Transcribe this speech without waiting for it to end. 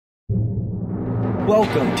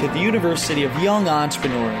Welcome to the University of Young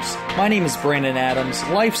Entrepreneurs. My name is Brandon Adams,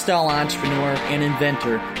 lifestyle entrepreneur and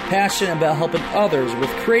inventor, passionate about helping others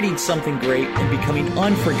with creating something great and becoming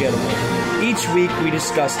unforgettable. Each week, we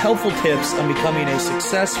discuss helpful tips on becoming a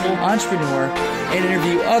successful entrepreneur and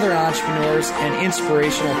interview other entrepreneurs and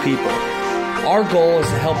inspirational people. Our goal is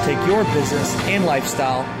to help take your business and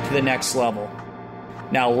lifestyle to the next level.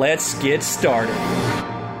 Now let's get started.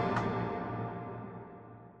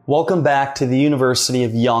 Welcome back to the University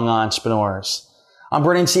of Young Entrepreneurs. I'm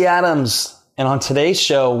Brandon T. Adams, and on today's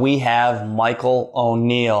show, we have Michael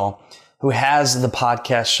O'Neal, who has the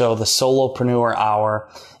podcast show, the Solopreneur Hour.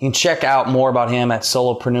 You can check out more about him at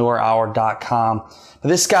solopreneurhour.com. But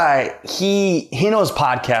this guy, he knows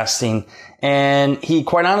podcasting, and he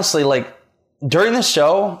quite honestly, during the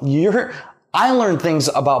show, I learned things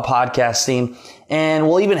about podcasting and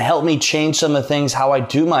will even help me change some of the things, how I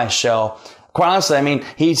do my show. Quite honestly,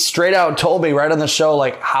 he straight out told me right on the show,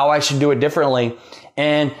 how I should do it differently.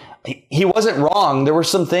 And he wasn't wrong. There were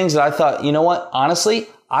some things that I thought, you know what? Honestly,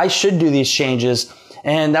 I should do these changes.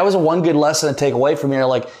 And that was one good lesson to take away from here.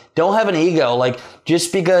 Don't have an ego.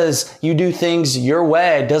 Just because you do things your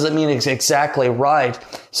way doesn't mean it's exactly right.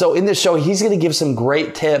 So in this show, he's going to give some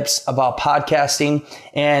great tips about podcasting.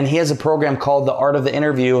 And he has a program called The Art of the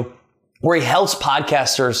Interview, where he helps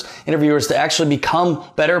podcasters, interviewers to actually become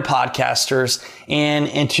better podcasters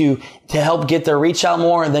and to help get their reach out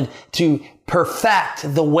more, and then to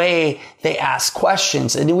perfect the way they ask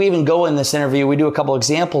questions. And we even go in this interview, we do a couple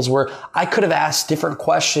examples where I could have asked different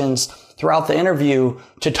questions throughout the interview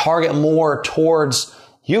to target more towards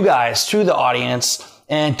you guys, to the audience,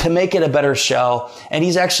 and to make it a better show. And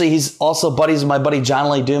he's also buddies with my buddy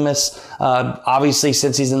John Lee Dumas, obviously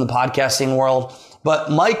since he's in the podcasting world.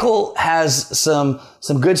 But Michael has some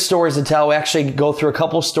good stories to tell. We actually go through a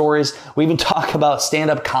couple of stories. We even talk about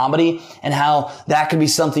stand-up comedy and how that could be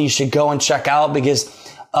something you should go and check out, because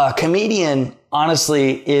a comedian,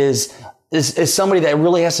 honestly, is somebody that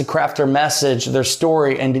really has to craft their message, their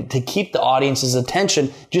story, and to keep the audience's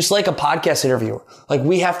attention, just like a podcast interviewer.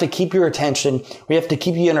 We have to keep your attention. We have to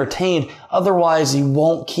keep you entertained. Otherwise, you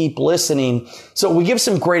won't keep listening. So we give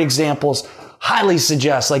some great examples. Highly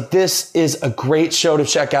suggest, this is a great show to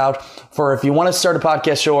check out for if you want to start a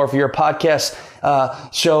podcast show, or if you're a podcast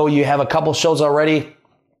show, you have a couple shows already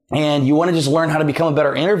and you want to just learn how to become a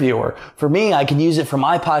better interviewer. For me, I can use it for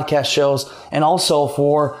my podcast shows and also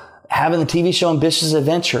for having the TV show Ambitious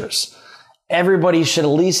Adventures. Everybody should at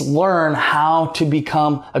least learn how to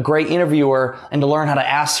become a great interviewer and to learn how to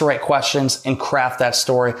ask the right questions and craft that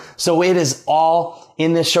story. So it is all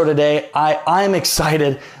in this show today. I'm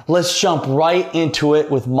excited. Let's jump right into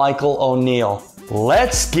it with Michael O'Neal.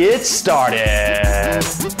 Let's get started.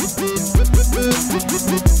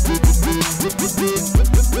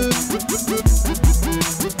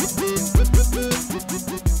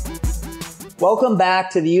 Welcome back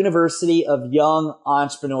to the University of Young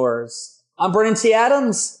Entrepreneurs. I'm Brandon T.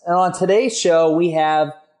 Adams, and on today's show, we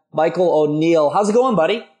have Michael O'Neal. How's it going,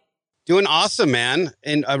 buddy? Doing awesome, man.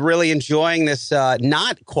 And I'm really enjoying this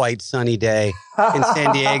not quite sunny day in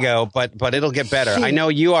San Diego, but it'll get better. I know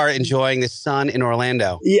you are enjoying the sun in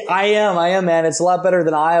Orlando. Yeah, I am, man. It's a lot better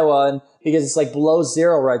than Iowa, and because it's below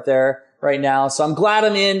zero right there right now. So I'm glad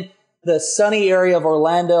I'm in the sunny area of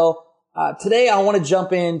Orlando. Today, I want to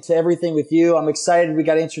jump into everything with you. I'm excited. We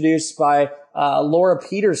got introduced by Laura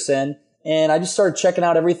Peterson. And I just started checking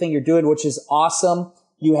out everything you're doing, which is awesome.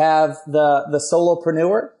 You have the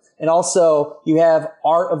Solopreneur, and also you have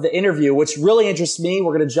Art of the Interview, which really interests me.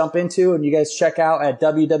 We're going to jump into, and you guys check out at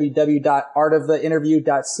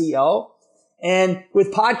www.artoftheinterview.co. And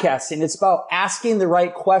with podcasting, it's about asking the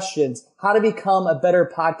right questions, how to become a better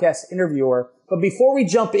podcast interviewer. But before we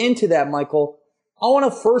jump into that, Michael, I want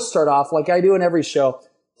to first start off, like I do in every show.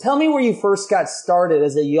 Tell me where you first got started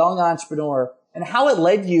as a young entrepreneur, and how it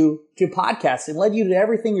led you to podcasting, led you to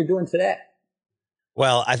everything you're doing today.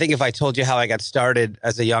 Well, I think if I told you how I got started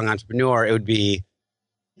as a young entrepreneur, it would be,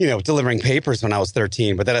 delivering papers when I was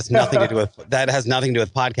 13. But that has nothing to do with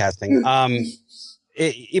podcasting.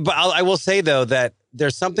 But I will say though that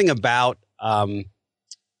there's something about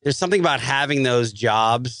having those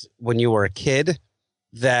jobs when you were a kid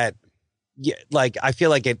that, I feel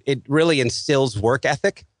like it really instills work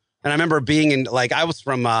ethic. And I remember being in, I was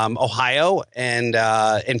from Ohio and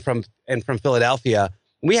from Philadelphia.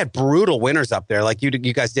 We had brutal winters up there, like you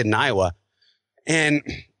guys did in Iowa. And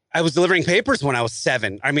I was delivering papers when I was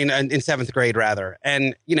in seventh grade rather.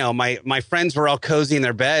 And, my friends were all cozy in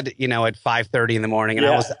their bed, at 5:30 in the morning. And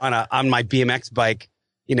I was on my BMX bike,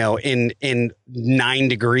 in 9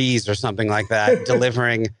 degrees or something like that,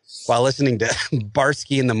 delivering while listening to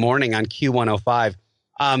Barsky in the morning on Q105.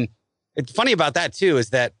 It's funny about that too, is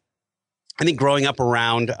that I think growing up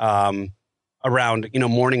around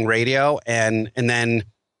morning radio, and then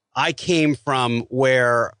I came from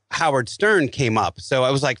where Howard Stern came up. So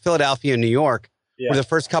I was like Philadelphia and New York were the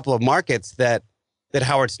first couple of markets that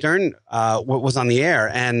Howard Stern was on the air.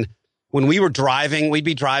 And when we were driving, we'd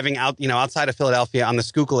be driving out, outside of Philadelphia on the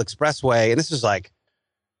Schuylkill Expressway. And this was like,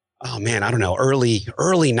 oh man, I don't know, early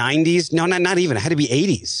 90s. No, not even. It had to be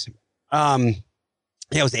 80s.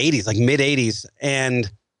 It was 80s, like mid 80s.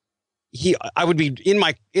 And I would be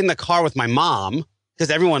in the car with my mom,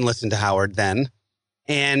 because everyone listened to Howard then.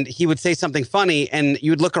 And he would say something funny, and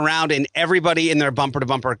you would look around, and everybody in their bumper to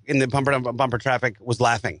bumper traffic was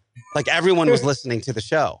laughing. Like everyone was listening to the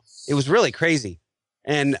show. It was really crazy.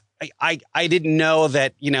 And I didn't know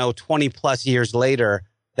that, 20 plus years later,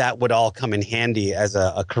 that would all come in handy as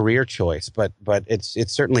a career choice, but it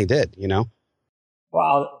certainly did,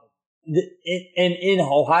 Wow. In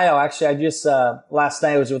Ohio, actually, I just, last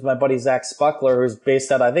night I was with my buddy, Zach Spuckler, who's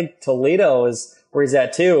based out, I think Toledo is where he's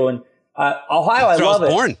at too. And, Ohio, I love it.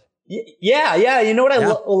 Born. Yeah. You know what I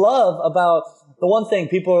love about the one thing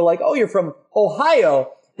people are like, oh, you're from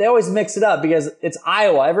Ohio. They always mix it up because it's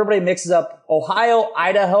Iowa. Everybody mixes up Ohio,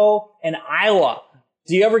 Idaho, and Iowa.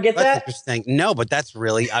 Do you ever get that? Interesting. No, but that's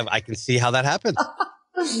really, I can see how that happens.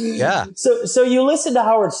 Yeah. So you listened to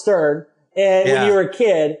Howard Stern when you were a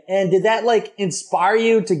kid, and did that inspire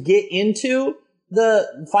you to get into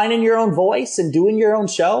the finding your own voice and doing your own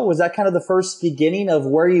show? Was that kind of the first beginning of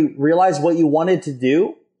where you realized what you wanted to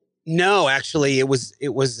do? No, actually, it was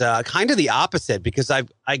kind of the opposite, because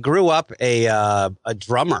I grew up a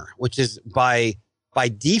drummer, which is by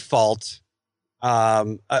default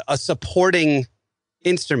a supporting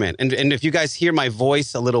instrument. And if you guys hear my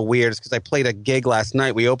voice a little weird, it's because I played a gig last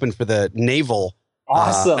night. We opened for the Naval.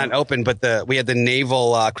 Awesome. Not open, but we had the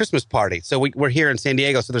Naval Christmas party. So we're here in San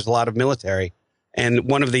Diego, so there's a lot of military. And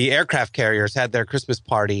one of the aircraft carriers had their Christmas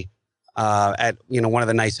party at one of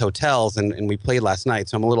the nice hotels, and we played last night.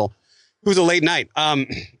 So it was a late night.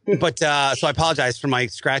 But so I apologize for my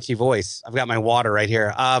scratchy voice. I've got my water right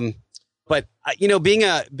here. But being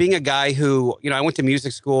a guy who, I went to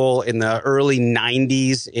music school in the early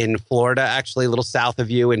 90s in Florida, actually a little south of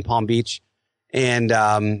you in Palm Beach. And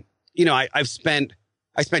I spent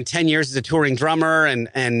 10 years as a touring drummer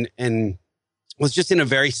and was just in a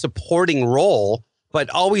very supporting role, but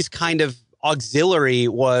always kind of auxiliary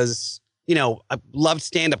was, I loved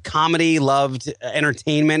stand-up comedy, loved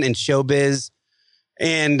entertainment and showbiz.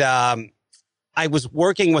 And I was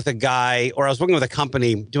working with a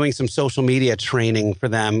company doing some social media training for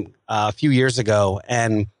them a few years ago.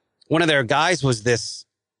 And one of their guys was this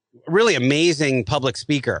really amazing public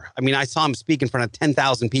speaker. I mean, I saw him speak in front of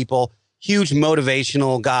 10,000 people, huge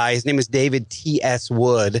motivational guy. His name is David T.S.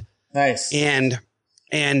 Wood. Nice. And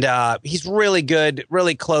he's really good,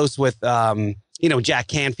 really close with, Jack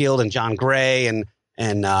Canfield and John Gray and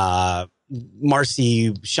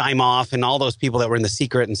Marcy Shimoff and all those people that were in The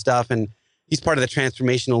Secret and stuff. And he's part of the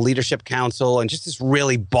Transformational Leadership Council and just this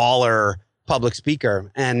really baller public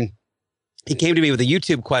speaker. And he came to me with a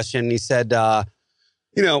YouTube question. He said, I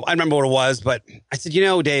remember what it was, but I said,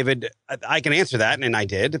 David, I can answer that. And I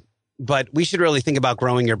did. But we should really think about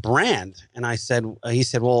growing your brand. And he said,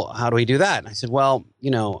 well, how do we do that? And I said, well,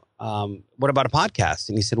 what about a podcast?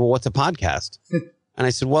 And he said, well, what's a podcast? And I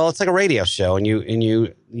said, well, it's like a radio show, and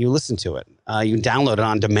you listen to it. You download it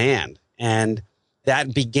on demand. And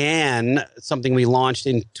that began something we launched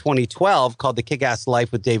in 2012 called The Kick-Ass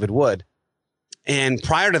Life with David Wood. And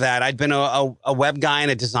prior to that, I'd been a web guy and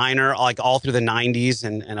a designer like all through the 90s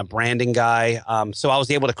and a branding guy. So I was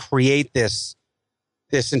able to create this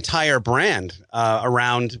entire brand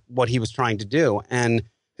around what he was trying to do. And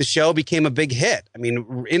the show became a big hit. I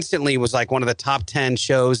mean, instantly was like one of the top 10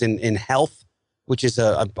 shows in health, which is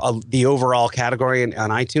the overall category on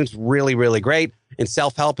iTunes. Really, really great. In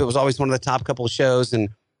self-help, it was always one of the top couple of shows. And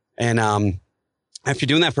after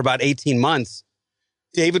doing that for about 18 months,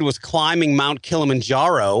 David was climbing Mount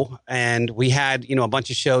Kilimanjaro, and we had, a bunch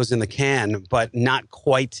of shows in the can, but not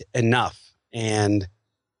quite enough. And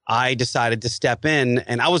I decided to step in,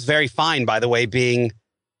 and I was very fine, by the way, being,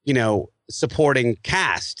 supporting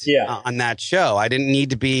cast on that show. I didn't need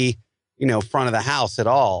to be, front of the house at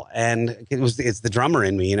all. And it's the drummer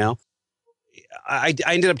in me, I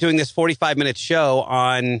ended up doing this 45-minute show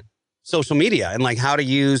on social media and like how to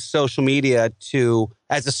use social media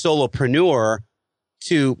as a solopreneur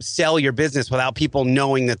to sell your business without people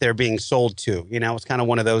knowing that they're being sold to. It's kind of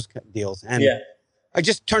one of those deals. And I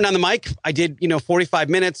just turned on the mic. I did, 45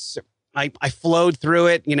 minutes. I flowed through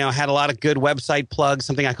it, had a lot of good website plugs,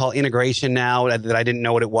 something I call integration now that I didn't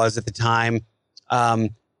know what it was at the time. I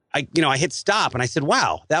hit stop and I said,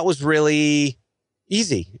 wow, that was really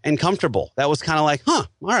easy and comfortable. That was kind of like, all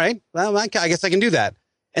right, well, I guess I can do that.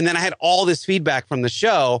 And then I had all this feedback from the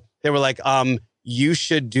show. They were like, you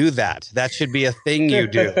should do that. That should be a thing you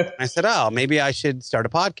do. I said, oh, maybe I should start a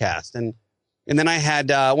podcast. And then I had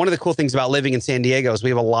one of the cool things about living in San Diego is we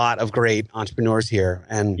have a lot of great entrepreneurs here.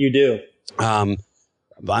 And you do.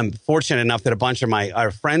 I'm fortunate enough that a bunch of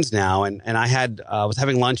our friends now, and I was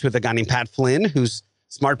having lunch with a guy named Pat Flynn, who's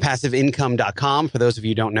smartpassiveincome.com, for those of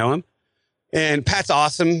you who don't know him. And Pat's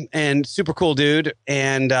awesome and super cool dude.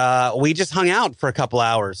 And we just hung out for a couple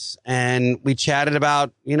hours and we chatted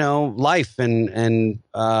about, life and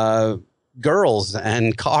girls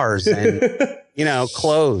and cars and,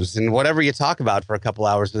 clothes and whatever you talk about for a couple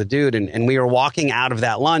hours with a dude. And we were walking out of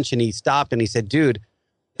that lunch and he stopped and he said, dude,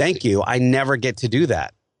 thank you. I never get to do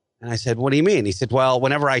that. And I said, what do you mean? He said, well,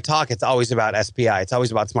 whenever I talk, it's always about SPI. It's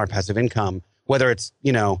always about smart passive income, whether it's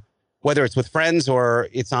with friends or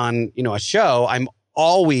it's on, a show. I'm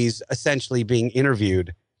always essentially being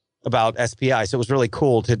interviewed about SPI. So it was really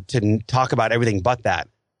cool to talk about everything but that,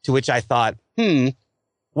 to which I thought,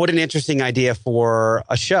 what an interesting idea for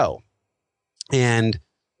a show. And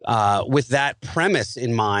with that premise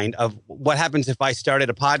in mind of what happens if I started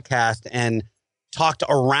a podcast and talked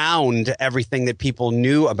around everything that people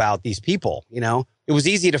knew about these people, it was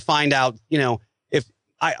easy to find out,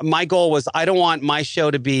 my goal was, I don't want my show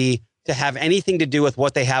to have anything to do with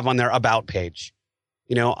what they have on their about page.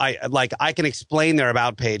 I can explain their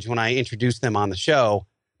about page when I introduce them on the show,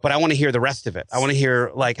 but I want to hear the rest of it. I want to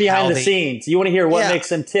hear behind the scenes. You want to hear what makes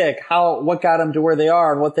them tick, what got them to where they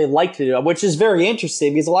are and what they like to do, which is very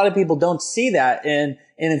interesting because a lot of people don't see that in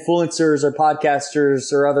influencers or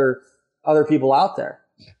podcasters or other people out there.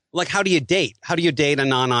 Like, how do you date? How do you date a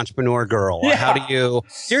non-entrepreneur girl? Yeah. How do you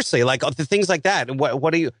seriously the things like that?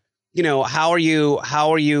 What do you, how do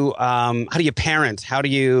you parent? How do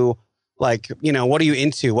you what are you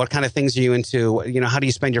into? What kind of things are you into? How do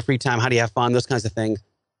you spend your free time? How do you have fun? Those kinds of things.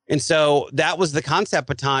 And so that was the concept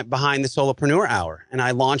behind the Solopreneur Hour. And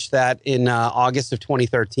I launched that in August of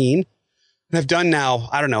 2013. And I've done now,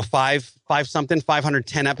 I don't know,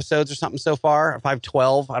 510 episodes or something so far,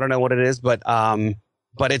 512. I don't know what it is, but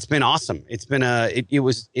it's been awesome. It's been it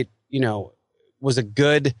was a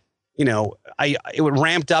good, it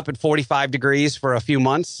ramped up at 45 degrees for a few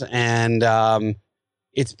months. And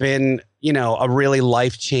it's been, a really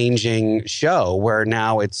life-changing show where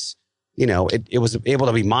now it's, it was able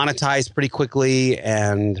to be monetized pretty quickly.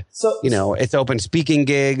 And, it's open speaking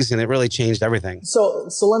gigs and it really changed everything. So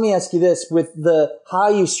let me ask you this, with how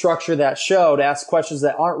you structure that show to ask questions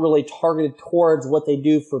that aren't really targeted towards what they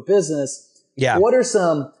do for business. Yeah. What are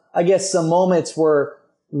some moments where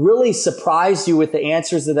really surprised you with the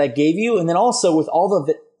answers that gave you? And then also with all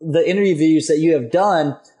the interviews that you have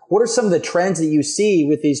done, what are some of the trends that you see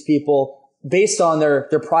with these people based on their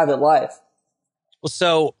private life? Well,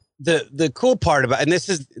 so the cool part about, and this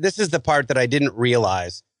is the part that I didn't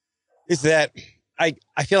realize, is that I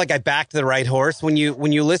feel like I backed the right horse. When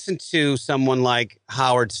you listen to someone like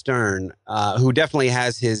Howard Stern, who definitely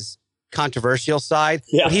has his controversial side,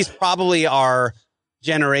 but he's probably our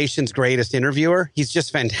generation's greatest interviewer. He's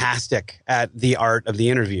just fantastic at the art of the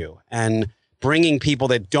interview and bringing people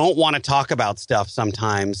that don't want to talk about stuff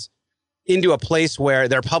sometimes into a place where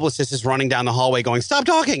their publicist is running down the hallway going, stop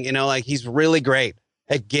talking. He's really great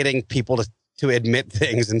at getting people to admit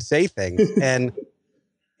things and say things.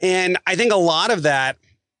 and I think a lot of that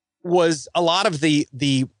was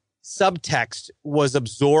the subtext was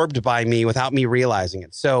absorbed by me without me realizing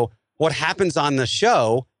it. So what happens on the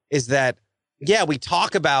show is that, we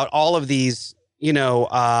talk about all of these,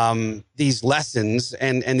 these lessons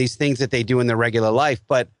and these things that they do in their regular life.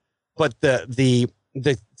 But the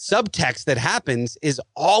subtext that happens is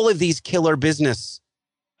all of these killer business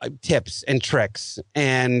tips and tricks.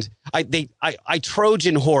 And I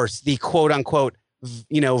Trojan horse the quote unquote,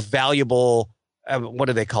 valuable, what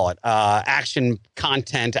do they call it? Action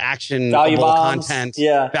content, value bombs. Content,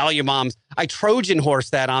 yeah. Value bombs. I Trojan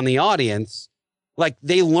horse that on the audience. Like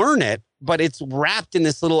they learn it, but it's wrapped in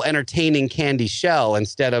this little entertaining candy shell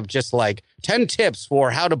instead of just 10 tips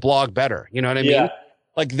for how to blog better. You know what I mean?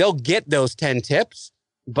 Like they'll get those 10 tips,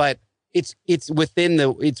 but it's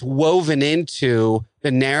woven into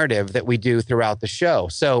the narrative that we do throughout the show.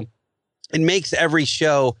 So it makes every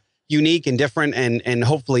show unique and different and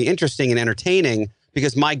hopefully interesting and entertaining,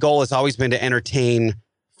 because my goal has always been to entertain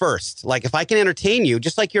first. Like if I can entertain you,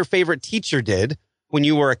 just like your favorite teacher did when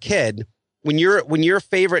you were a kid, when your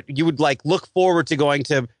favorite, you would like look forward to going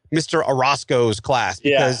to Mr. Orozco's class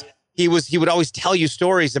because he would always tell you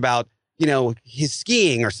stories about, you know, his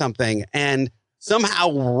skiing or something. And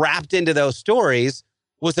somehow wrapped into those stories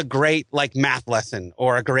was a great like math lesson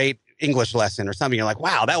or a great English lesson or something. You're like,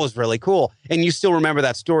 wow, that was really cool. And you still remember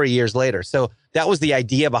that story years later. So that was the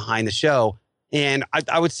idea behind the show. And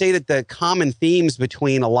I would say that the common themes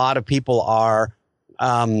between a lot of people are,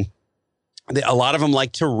 a lot of them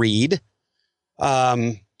like to read.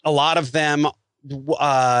 A lot of them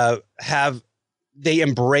they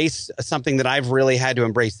embrace something that I've really had to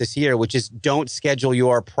embrace this year, which is don't schedule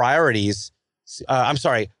your priorities. Don't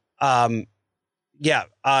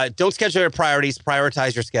schedule your priorities,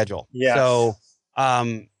 prioritize your schedule. Yeah. So,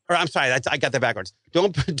 I got that backwards.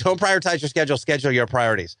 Don't prioritize your schedule, schedule your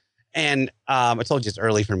priorities. And I told you it's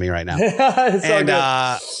early for me right now.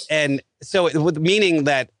 And so meaning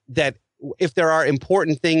that if there are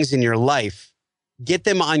important things in your life, get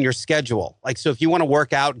them on your schedule. Like, so if you want to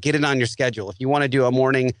work out, get it on your schedule. If you want to do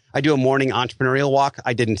I do a morning entrepreneurial walk.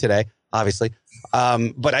 I didn't today, obviously.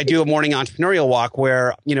 But I do a morning entrepreneurial walk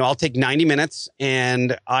where, you know, I'll take 90 minutes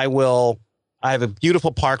and I have a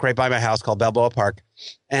beautiful park right by my house called Balboa Park.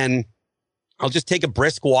 And I'll just take a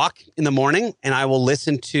brisk walk in the morning and I will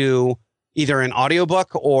listen to either an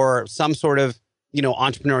audiobook or some sort of, you know,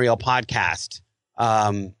 entrepreneurial podcast.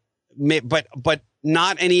 But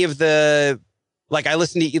not any of the, like I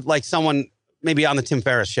listen to like someone maybe on the Tim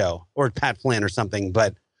Ferriss show or Pat Flynn or something,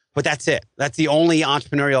 but that's it. That's the only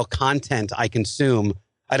entrepreneurial content I consume.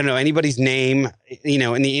 I don't know anybody's name, you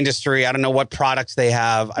know, in the industry. I don't know what products they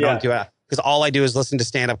have. I don't do it because all I do is listen to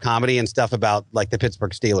stand-up comedy and stuff about like the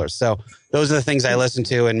Pittsburgh Steelers. So those are the things I listen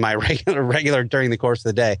to in my regular during the course of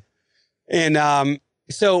the day. And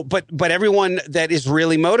but everyone that is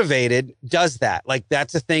really motivated does that. Like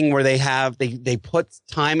that's a thing where they put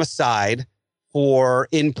time aside for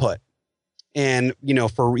input. And, you know,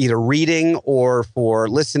 for either reading or for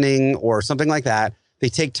listening or something like that, they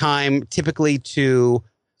take time typically to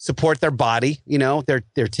support their body. You know,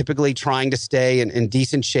 they're typically trying to stay in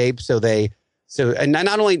decent shape. And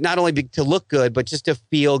not only to look good, but just to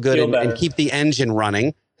feel good and keep the engine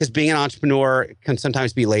running. Because being an entrepreneur can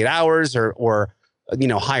sometimes be late hours or, you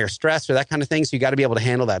know, higher stress or that kind of thing. So you got to be able to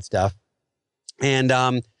handle that stuff. And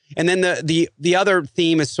then the other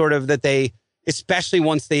theme is sort of that they, especially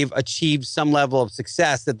once they've achieved some level of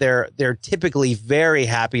success, that they're typically very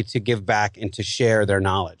happy to give back and to share their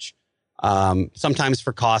knowledge. Sometimes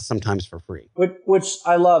for cost, sometimes for free. Which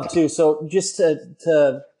I love too. So just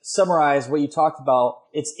to summarize what you talked about,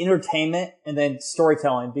 it's entertainment and then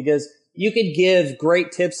storytelling, because you could give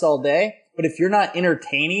great tips all day, but if you're not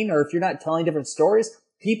entertaining or if you're not telling different stories,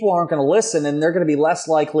 people aren't going to listen and they're going to be less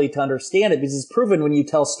likely to understand it, because it's proven when you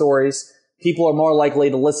tell stories, people are more likely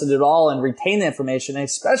to listen to it all and retain the information, and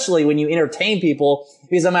especially when you entertain people.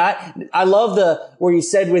 Because I love where you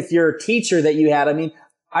said with your teacher that you had. I mean,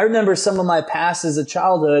 I remember some of my past as a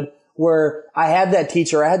childhood where I had that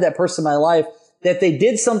teacher, I had that person in my life that they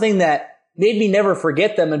did something that made me never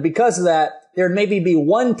forget them. And because of that, there'd maybe be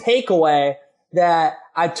one takeaway that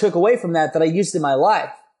I took away from that I used in my life,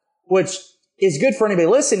 which is good for anybody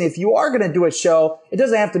listening. If you are going to do a show, it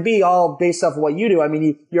doesn't have to be all based off of what you do. I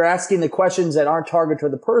mean, you're asking the questions that aren't targeted to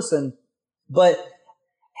the person, but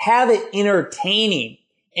have it entertaining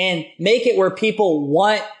and make it where people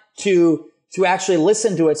want to actually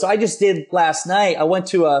listen to it. So I just did last night. I went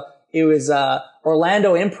to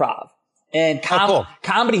Orlando Improv and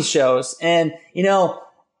comedy shows. And, you know,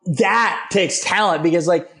 that takes talent, because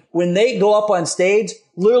like when they go up on stage,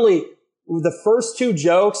 literally the first two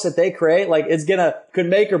jokes that they create, like could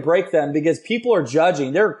make or break them, because people are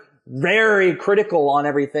judging. They're very critical on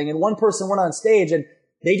everything. And one person went on stage and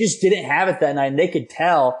they just didn't have it that night, and they could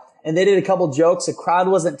tell. And they did a couple jokes. The crowd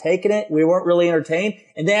wasn't taking it. We weren't really entertained.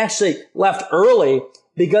 And they actually left early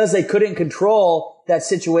because they couldn't control that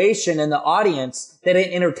situation and the audience. They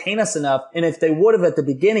didn't entertain us enough. And if they would have at the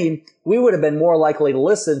beginning, we would have been more likely to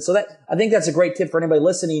listen. So I think that's a great tip for anybody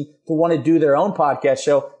listening to want to do their own podcast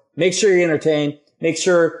show. Make sure you entertain. Make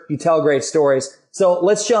sure you tell great stories. So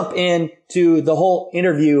let's jump into the whole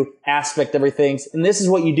interview aspect of everything. And this is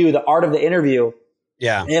what you do, the art of the interview.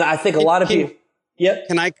 Yeah. And I think a lot of people... Yep.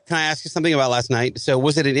 Can I ask you something about last night? So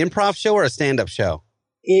was it an improv show or a stand-up show?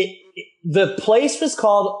 The place was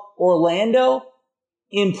called Orlando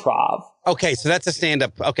Improv. Okay, so that's a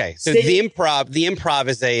stand-up. Okay, so the improv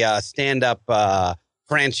is a stand-up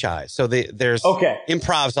franchise. So there's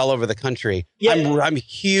improvs all over the country. Yeah. I'm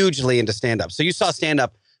hugely into stand-up. So you saw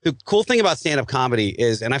stand-up. The cool thing about stand-up comedy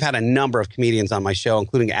is, and I've had a number of comedians on my show,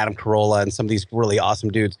 including Adam Carolla and some of these really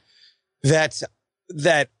awesome dudes, that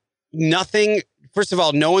nothing. First of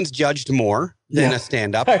all, no one's judged more than a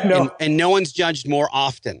stand-up, and no one's judged more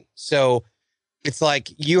often. So it's like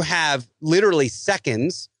you have literally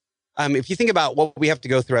seconds. If you think about what we have to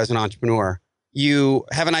go through as an entrepreneur, you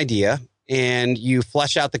have an idea and you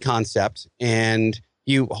flesh out the concept and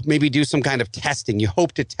you maybe do some kind of testing. You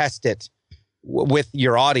hope to test it with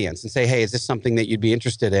your audience and say, hey, is this something that you'd be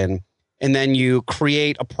interested in? And then you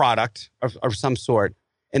create a product of some sort,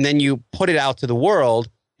 and then you put it out to the world,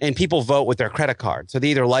 and people vote with their credit card. So they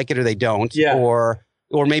either like it or they don't,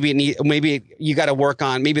 or maybe you got to work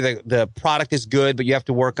on, maybe the product is good, but you have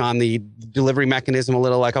to work on the delivery mechanism a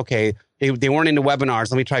little. Like, okay, they weren't into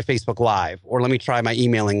webinars. Let me try Facebook Live, or let me try my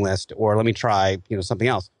emailing list, or let me try something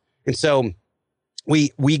else. And so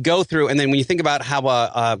we go through, and then when you think about how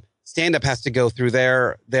a stand-up has to go through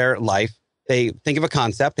their life, they think of a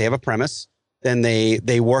concept, they have a premise, then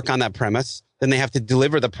they work on that premise, then they have to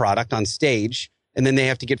deliver the product on stage, and then they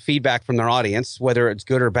have to get feedback from their audience, whether it's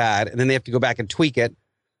good or bad, and then they have to go back and tweak it,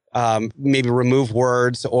 maybe remove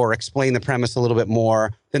words or explain the premise a little bit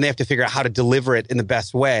more. Then they have to figure out how to deliver it in the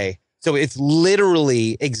best way. So it's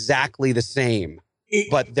literally exactly the same,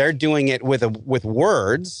 but they're doing it with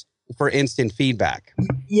words for instant feedback.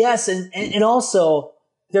 Yes, and also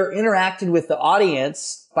they're interacting with the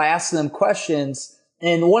audience by asking them questions.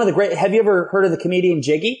 And one of the great, have you ever heard of the comedian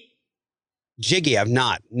Jiggy? Jiggy, I've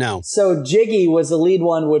not, no. So Jiggy was the lead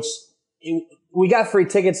one, which we got free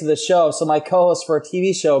tickets to the show. So my co-host for a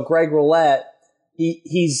TV show, Greg Roulette, we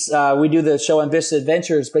do the show Ambitious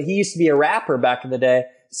Adventures, but he used to be a rapper back in the day.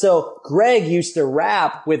 So Greg used to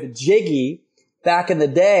rap with Jiggy back in the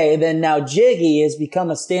day. Then now Jiggy has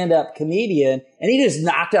become a stand-up comedian, and he just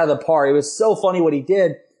knocked out of the park. It was so funny what he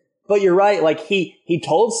did. But you're right. Like he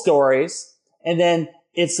told stories, and then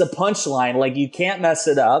it's the punchline. Like you can't mess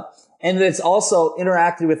it up. And it's also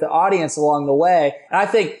interacted with the audience along the way. And I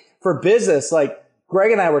think for business, like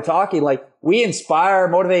Greg and I were talking, like we inspire,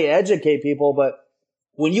 motivate, educate people. But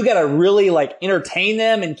when you got to really like entertain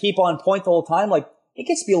them and keep on point the whole time, like it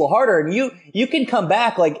gets to be a little harder. And you can come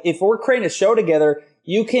back. Like if we're creating a show together,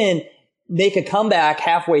 you can make a comeback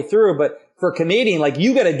halfway through. But for a comedian, like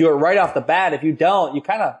you got to do it right off the bat. If you don't, you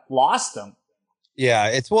kind of lost them. Yeah.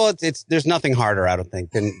 It's there's nothing harder, I don't think,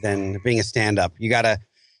 than being a stand-up. You got to,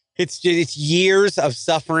 it's years of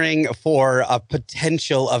suffering for a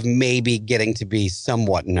potential of maybe getting to be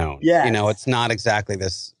somewhat known. Yeah. It's not exactly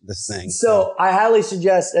this thing. So I highly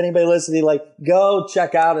suggest anybody listening, like go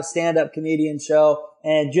check out a stand-up comedian show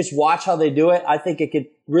and just watch how they do it. I think it could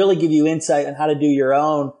really give you insight on how to do your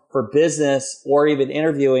own for business or even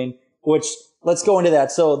interviewing, which let's go into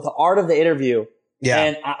that. So the art of the interview. Yeah.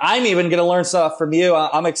 And I'm even going to learn stuff from you.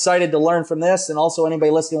 I'm excited to learn from this. And also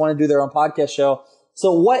anybody listening want to do their own podcast show.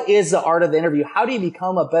 So what is the art of the interview? How do you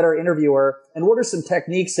become a better interviewer? And what are some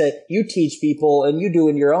techniques that you teach people and you do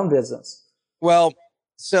in your own business? Well,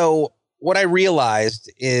 so what I realized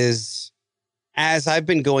is as I've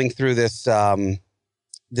been going through this,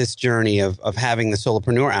 this journey of having the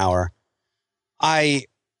Solopreneur Hour, I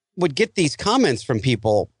would get these comments from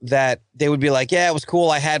people that they would be like, yeah, it was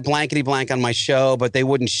cool. I had blankety blank on my show, but they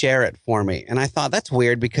wouldn't share it for me. And I thought that's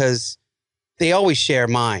weird because they always share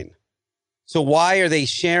mine. So why are they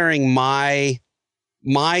sharing my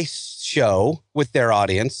show with their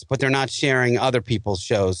audience, but they're not sharing other people's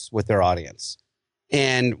shows with their audience?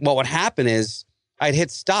 And what would happen is I'd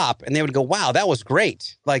hit stop and they would go, wow, that was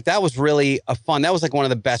great. Like that was really that was like one of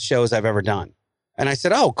the best shows I've ever done. And I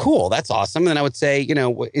said, oh, cool. That's awesome. And then I would say,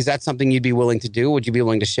 is that something you'd be willing to do? Would you be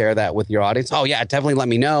willing to share that with your audience? Oh yeah, definitely let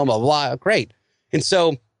me know, blah, blah, blah. Great. And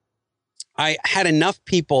so I had enough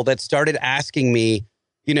people that started asking me,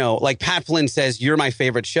 like Pat Flynn says, you're my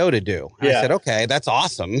favorite show to do. And I said, okay, that's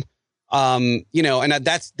awesome. And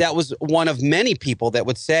that was one of many people that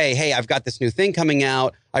would say, hey, I've got this new thing coming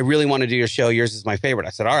out. I really want to do your show. Yours is my favorite.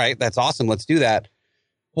 I said, all right, that's awesome. Let's do that.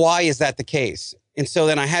 Why is that the case? And so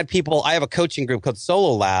then I had people, I have a coaching group called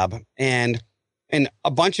Solo Lab, and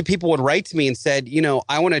a bunch of people would write to me and said,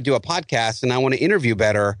 I want to do a podcast and I want to interview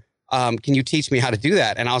better. Can you teach me how to do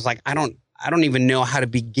that? And I was like, I don't even know how to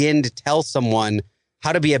begin to tell someone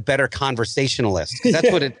how to be a better conversationalist.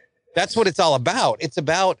 That's what it's all about. It's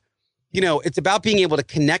about, it's about being able to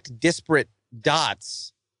connect disparate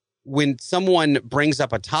dots when someone brings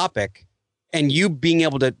up a topic and you being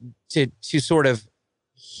able to sort of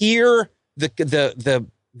hear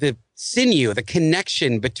the sinew, the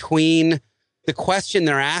connection between the question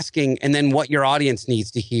they're asking and then what your audience needs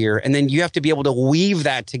to hear. And then you have to be able to weave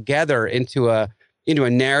that together into a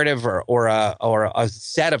narrative or a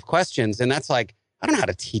set of questions. And that's like, I don't know how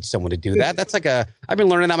to teach someone to do that. I've been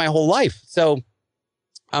learning that my whole life. So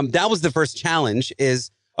that was the first challenge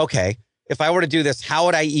is, okay, if I were to do this, how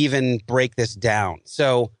would I even break this down?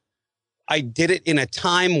 So I did it in a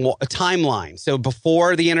timeline. So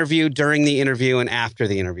before the interview, during the interview, and after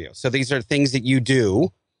the interview. So these are things that you do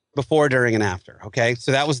before, during, and after. Okay.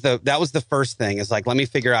 So that was the first thing, is like, let me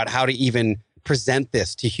figure out how to even present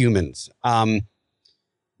this to humans.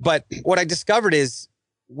 But what I discovered is,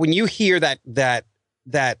 when you hear that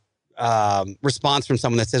response from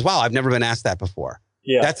someone that says, wow, I've never been asked that before.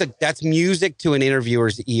 Yeah. That's music to an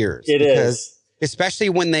interviewer's ears. It is. Especially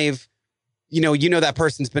when they've, that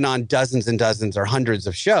person's been on dozens and dozens or hundreds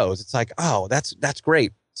of shows. It's like, oh, that's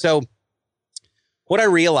great. So what I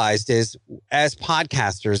realized is, as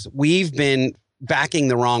podcasters, we've been backing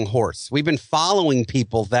the wrong horse. We've been following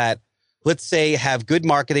people that, let's say, have good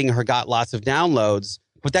marketing or got lots of downloads,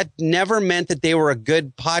 but that never meant that they were a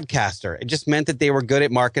good podcaster. It just meant that they were good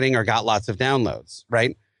at marketing or got lots of downloads,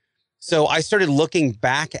 right? So I started looking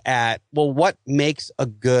back at, well, what makes a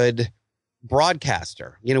good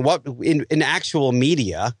broadcaster? What in actual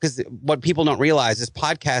media, because what people don't realize is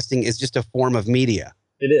podcasting is just a form of media.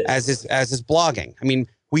 It is. As is blogging. I mean,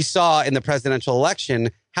 we saw in the presidential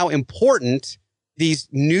election how important these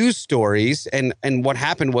news stories and what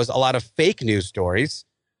happened was a lot of fake news stories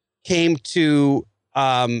came to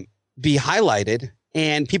be highlighted,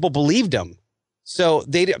 and people believed them. So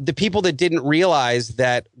the people that didn't realize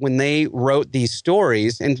that when they wrote these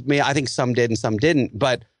stories, and I think some did and some didn't,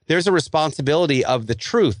 but there's a responsibility of the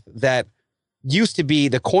truth that used to be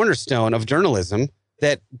the cornerstone of journalism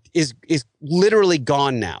that is literally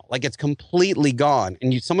gone now. Like, it's completely gone.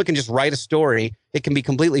 And someone can just write a story. It can be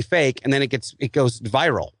completely fake, and then it goes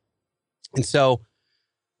viral. And so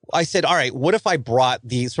I said, all right, what if I brought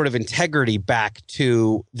the sort of integrity back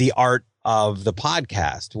to the art of the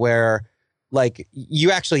podcast, where, like,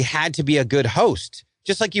 you actually had to be a good host,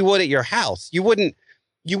 just like you would at your house. You wouldn't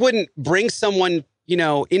bring someone,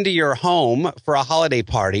 into your home for a holiday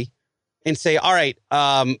party and say, all right,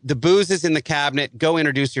 the booze is in the cabinet. Go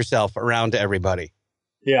introduce yourself around to everybody.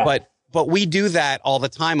 Yeah. But we do that all the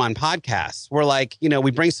time on podcasts. We're like,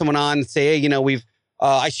 we bring someone on and say, hey,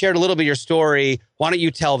 I shared a little bit of your story. Why don't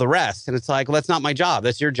you tell the rest? And it's like, well, that's not my job.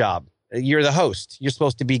 That's your job. You're the host. You're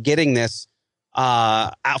supposed to be getting this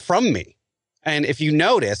out from me. And if you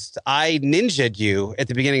noticed, I ninja'd you at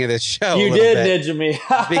the beginning of this show. You did ninja me.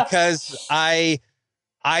 Because I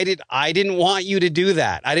didn't want you to do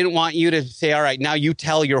that. I didn't want you to say, all right, now you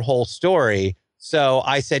tell your whole story. So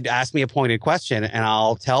I said, ask me a pointed question and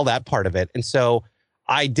I'll tell that part of it. And so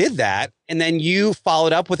I did that. And then you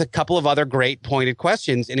followed up with a couple of other great pointed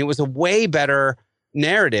questions. And it was a way better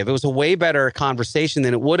narrative. It was a way better conversation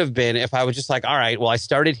than it would have been if I was just like, all right, well, I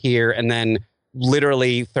started here and then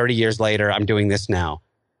literally 30 years later, I'm doing this now.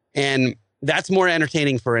 And that's more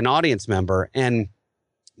entertaining for an audience member. And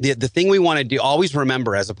the thing we want to do, always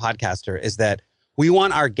remember as a podcaster, is that we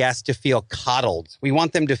want our guests to feel coddled. We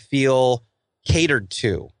want them to feel catered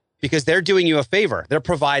to, because they're doing you a favor. They're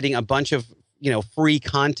providing a bunch of, free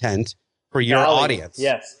content for your audience.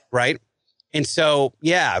 Yes. Right. And so,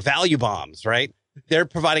 value bombs, right? They're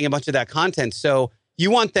providing a bunch of that content. So you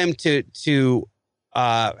want them to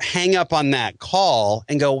hang up on that call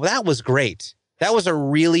and go, well, that was great. That was a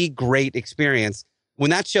really great experience.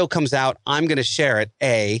 When that show comes out, I'm going to share it,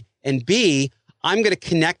 A, and B, I'm going to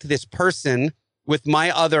connect this person with my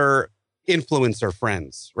other influencer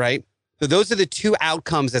friends, right? So those are the two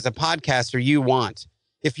outcomes as a podcaster you want.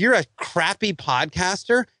 If you're a crappy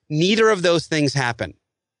podcaster, neither of those things happen.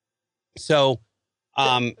 So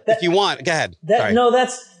if you want, go ahead.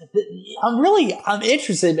 I'm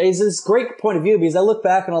interested. It's this great point of view, because I look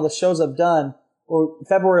back on all the shows I've done, or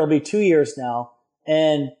February will be 2 years now.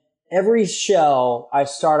 And every show I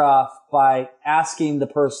start off by asking the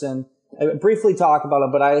person, I briefly talk about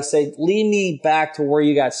it, but I say, lead me back to where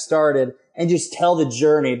you got started and just tell the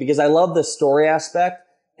journey, because I love the story aspect.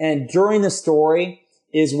 And during the story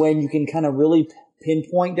is when you can kind of really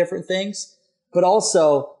pinpoint different things, but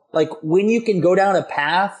also like when you can go down a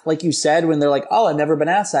path, like you said, when they're like, oh, I've never been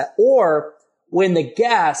asked that. Or when the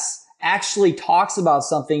guest actually talks about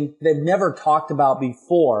something they've never talked about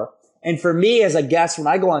before. And for me as a guest, when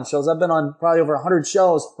I go on shows, I've been on probably over 100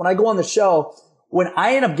 shows. When I go on the show, when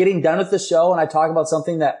I end up getting done with the show and I talk about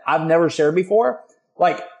something that I've never shared before,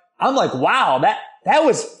 like, I'm like, wow, that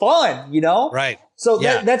was fun, Right. So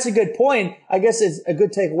that's a good point. I guess it's a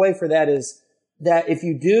good takeaway for that is that if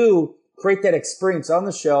you do create that experience on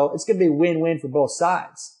the show, it's going to be win-win for both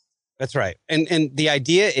sides. That's right. And the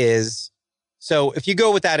idea is, so if you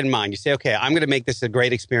go with that in mind, you say, okay, I'm going to make this a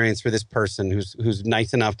great experience for this person who's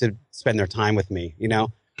nice enough to spend their time with me,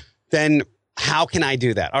 then how can I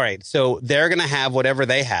do that? All right. So they're going to have whatever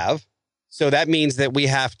they have. So that means that we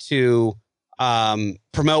have to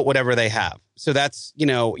promote whatever they have. So that's,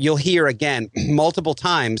 you'll hear again multiple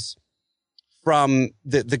times from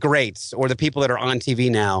the greats or the people that are on TV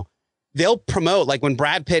now. They'll promote, like when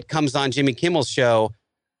Brad Pitt comes on Jimmy Kimmel's show,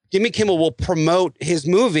 Jimmy Kimmel will promote his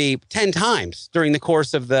movie 10 times during the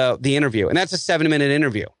course of the interview. And that's a 7-minute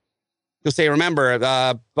interview. He'll say, remember,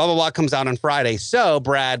 blah, blah, blah comes out on Friday. So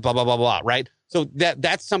Brad, blah, blah, blah, blah, right? So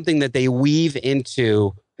that's something that they weave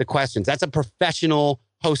into the questions. That's a professional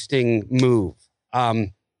hosting move.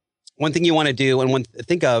 One thing you want to do and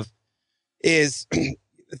think of is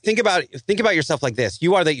think about yourself like this.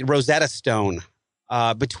 You are the Rosetta Stone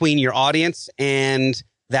between your audience and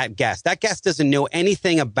that guest. That guest doesn't know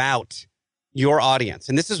anything about your audience.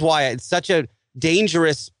 And this is why it's such a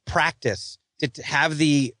dangerous practice to have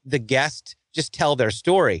the guest just tell their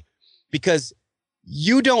story, because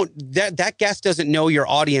that guest doesn't know your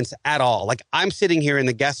audience at all. Like I'm sitting here in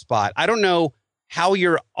the guest spot. I don't know how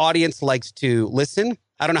your audience likes to listen.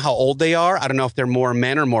 I don't know how old they are. I don't know if they're more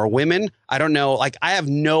men or more women. I don't know. Like I have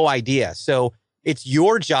no idea. So it's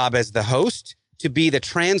your job as the host to be the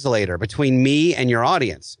translator between me and your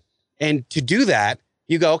audience. And to do that,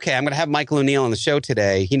 you go, okay, I'm going to have Michael O'Neal on the show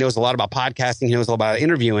today. He knows a lot about podcasting. He knows a lot about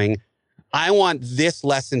interviewing. I want this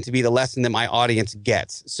lesson to be the lesson that my audience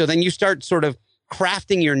gets. So then you start sort of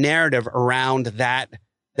crafting your narrative around that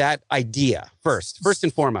idea first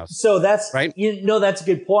and foremost. So that's right. That's a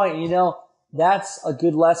good point. That's a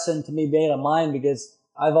good lesson to me made on mine, because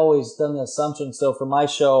I've always done the assumption. So for my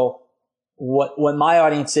show, what my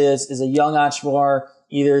audience is a young entrepreneur.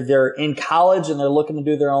 Either they're in college and they're looking to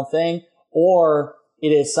do their own thing, or it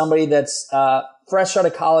is somebody that's fresh out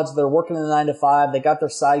of college. They're working in a 9-to-5. They got their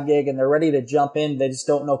side gig and they're ready to jump in. They just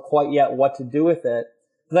don't know quite yet what to do with it.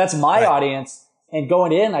 So that's my audience. And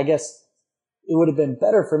going in, I guess it would have been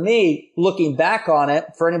better for me looking back on it.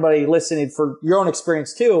 For anybody listening, for your own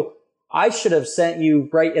experience too, I should have sent you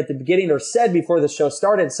right at the beginning, or said before the show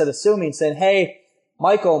started, instead of assuming, saying, hey,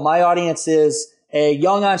 Michael, my audience is a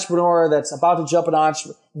young entrepreneur that's about to jump into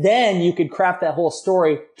entrepreneur. Then you could craft that whole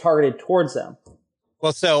story targeted towards them.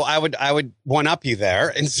 Well, so I would one up you there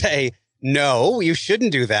and say, no, you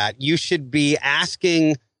shouldn't do that. You should be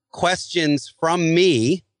asking questions from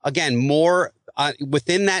me. Again, more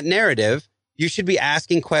within that narrative, you should be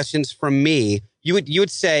asking questions from me. You would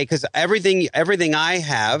say, because everything I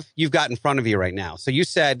have, you've got in front of you right now. So you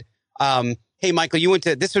said, hey, Michael,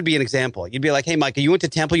 this would be an example. You'd be like, hey, Michael, you went to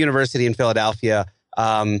Temple University in Philadelphia.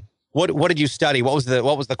 What did you study? What was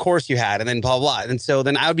the course you had? And then blah, blah. And so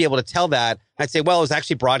then I would be able to tell that. I'd say, well, it was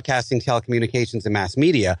actually broadcasting, telecommunications, and mass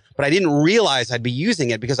media, but I didn't realize I'd be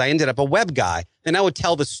using it because I ended up a web guy. Then I would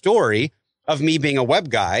tell the story of me being a web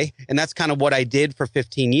guy. And that's kind of what I did for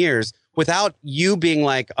 15 years without you being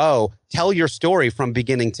like, oh, tell your story from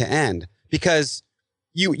beginning to end. Because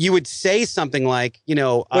you would say something like,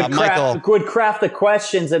 Michael would craft the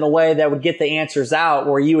questions in a way that would get the answers out,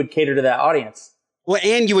 where you would cater to that audience. Well,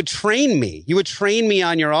 and you would train me. You would train me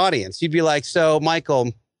on your audience. You'd be like, so Michael,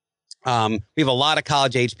 we have a lot of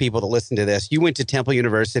college age people that listen to this. You went to Temple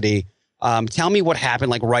University. Tell me what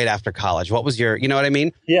happened like right after college. What was your, you know what I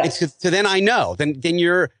mean? Yeah. So then I know, then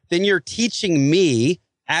you're teaching me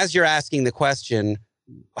as you're asking the question,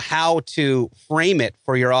 how to frame it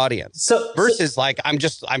for your audience. So versus like, I'm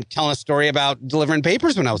telling a story about delivering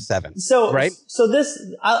papers when I was 7. So, right. So this,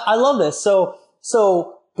 I love this.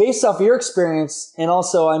 So based off your experience, and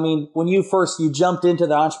also, I mean, when you jumped into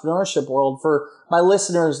the entrepreneurship world, for my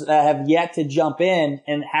listeners that have yet to jump in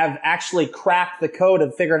and have actually cracked the code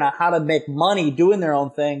of figuring out how to make money doing their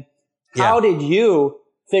own thing. How did you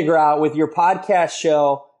figure out with your podcast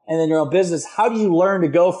show and then your own business? How did you learn to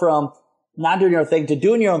go from not doing your own thing to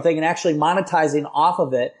doing your own thing and actually monetizing off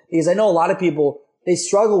of it? Because I know a lot of people, they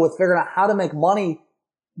struggle with figuring out how to make money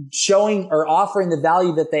showing or offering the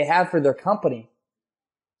value that they have for their company.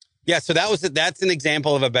 Yeah. So that's an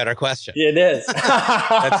example of a better question. It is.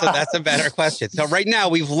 That's a better question. So right now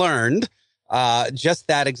we've learned just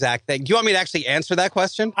that exact thing. Do you want me to actually answer that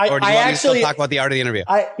question? Or do you want me to still talk about the art of the interview?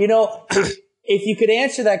 If you could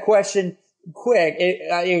answer that question quick,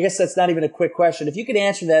 I guess that's not even a quick question. If you could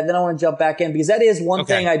answer that, then I want to jump back in, because that is one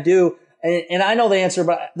thing I do. And I know the answer,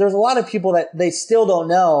 but there's a lot of people that they still don't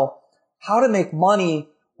know how to make money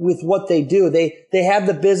with what they do. They have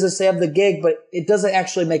the business, they have the gig, but it doesn't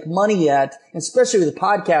actually make money yet. And especially with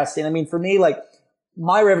podcasting. I mean, for me, like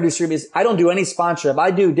my revenue stream is, I don't do any sponsorship. I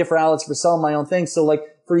do different outlets for selling my own things. So like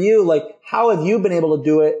for you, like how have you been able to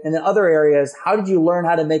do it? And in other areas, how did you learn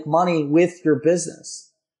how to make money with your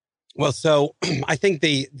business? Well, so I think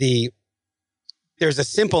there's a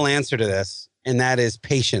simple answer to this. and that is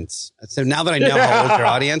patience. So now that I know how old your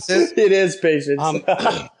audience is, it is patience.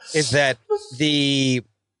 Is that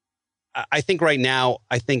I think right now,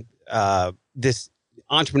 this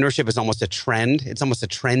entrepreneurship is almost a trend. It's almost a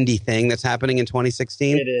trendy thing that's happening in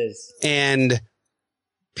 2016. It is. And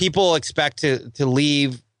people expect to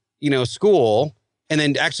leave, school and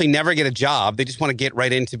then actually never get a job. They just want to get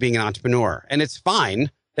right into being an entrepreneur. And it's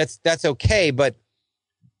fine. That's okay. But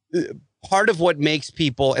part of what makes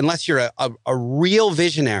people, unless you're a real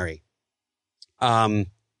visionary, but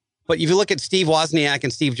if you look at Steve Wozniak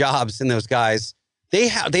and Steve Jobs and those guys,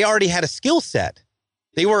 they already had a skill set.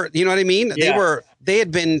 They were, you know what I mean? Yeah. They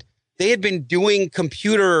had been doing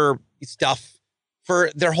computer stuff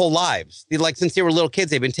for their whole lives. Since they were little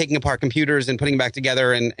kids, they've been taking apart computers and putting them back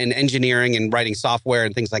together and engineering and writing software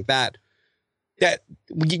and things like that. That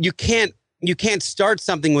you can't start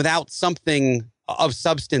something without something of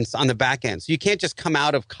substance on the back end. So you can't just come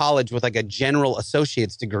out of college with like a general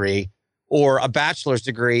associate's degree or a bachelor's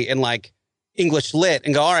degree in like English lit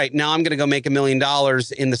and go, all right, now I'm going to go make $1 million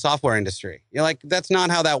in the software industry. You're like, that's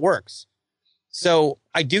not how that works. So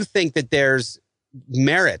I do think that there's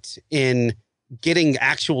merit in getting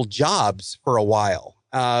actual jobs for a while,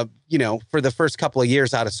 for the first couple of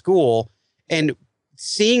years out of school and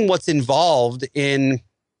seeing what's involved in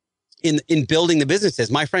building the businesses.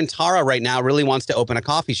 My friend Tara right now really wants to open a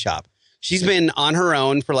coffee shop. She's been on her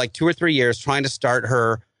own for like 2 or 3 years trying to start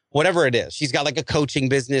her, whatever it is. She's got like a coaching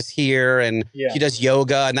business here and she does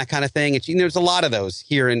yoga and that kind of thing. And there's a lot of those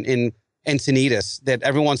here in Encinitas that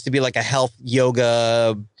everyone wants to be like a health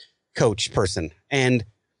yoga coach person.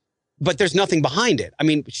 But there's nothing behind it. I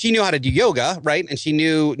mean, she knew how to do yoga, right? And she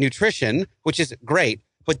knew nutrition, which is great.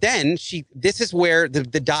 But then this is where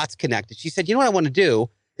the dots connected. She said, you know what I want to do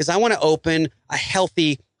is I want to open a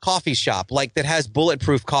healthy coffee shop, like that has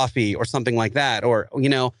bulletproof coffee or something like that, or,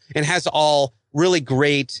 and has all really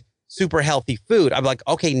great, super healthy food. I'm like,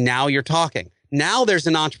 okay, now you're talking. Now there's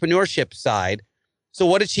an entrepreneurship side. So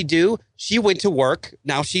what did she do? She went to work.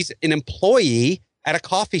 Now she's an employee at a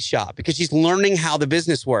coffee shop because she's learning how the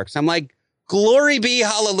business works. I'm like, glory be,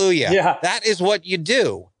 hallelujah. Yeah. That is what you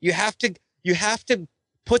do. You have to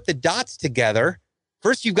put the dots together.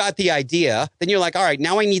 First, you've got the idea. Then you're like, all right,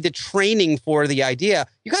 now I need the training for the idea.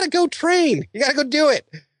 You got to go train. You got to go do it.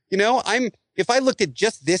 If I looked at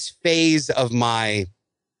just this phase of my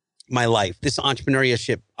life, this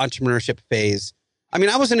entrepreneurship phase, I mean,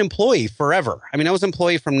 I was an employee forever. I mean, I was an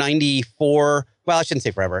employee from 94. Well, I shouldn't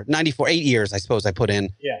say forever. 94, 8 years, I suppose I put in.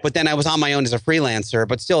 Yeah. But then I was on my own as a freelancer.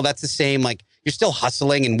 But still, that's the same. Like, you're still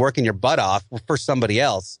hustling and working your butt off for somebody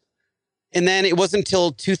else. And then it wasn't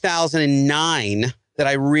until 2009 that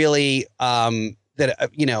I really,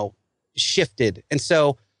 shifted. And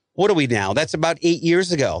so what are we now? That's about 8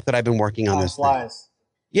 years ago that I've been working on this thing.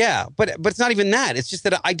 Yeah, but it's not even that. It's just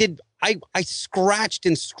that I scratched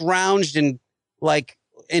and scrounged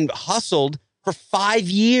and hustled for 5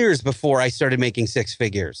 years before I started making 6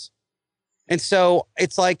 figures. And so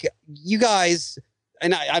it's like you guys,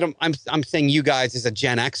 and I'm saying you guys as a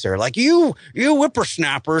Gen Xer, like you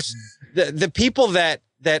whippersnappers, the people that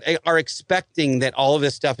are expecting that all of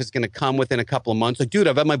this stuff is going to come within a couple of months. Like, dude,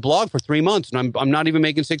 I've had my blog for 3 months and I'm not even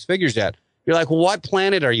making 6 figures yet. You're like, what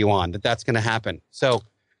planet are you on that's going to happen? So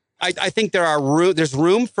I think there's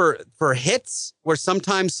room for hits where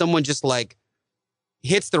sometimes someone just like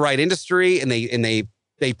hits the right industry and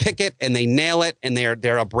they pick it and they nail it and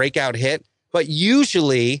they're a breakout hit. But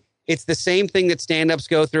usually it's the same thing that stand-ups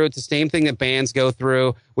go through. It's the same thing that bands go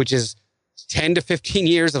through, which is 10 to 15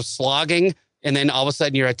 years of slogging. And then all of a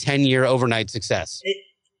sudden you're a 10-year overnight success.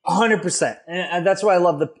 100%. And that's why I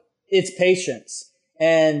love it's patience.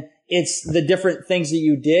 And it's the different things that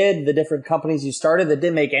you did, the different companies you started that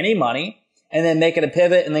didn't make any money, and then making a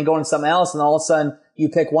pivot and then going to something else. And all of a sudden you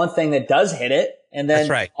pick one thing that does hit it. And then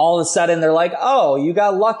all of a sudden they're like, oh, you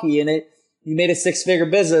got lucky and you made a 6-figure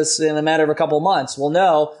business in a matter of a couple of months. Well,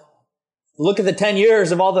 no, look at the 10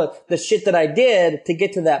 years of all the shit that I did to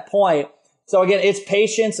get to that point. So again, it's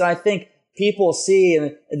patience. And I think people see,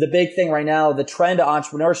 and the big thing right now, the trend of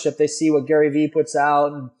entrepreneurship, they see what Gary Vee puts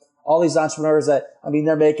out and all these entrepreneurs that, I mean,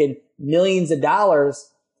 they're making millions of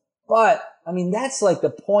dollars. But I mean, that's like the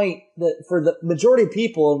point that for the majority of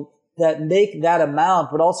people that make that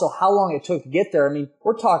amount, but also how long it took to get there. I mean,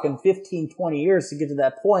 we're talking 15, 20 years to get to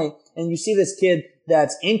that point. And you see this kid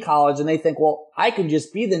that's in college and they think, well, I can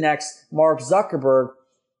just be the next Mark Zuckerberg.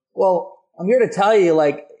 Well, I'm here to tell you,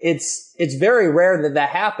 like, it's very rare that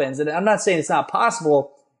happens. And I'm not saying it's not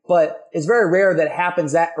possible, but it's very rare that it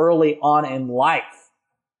happens that early on in life.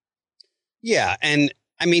 Yeah. And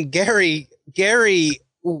I mean, Gary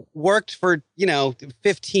worked for,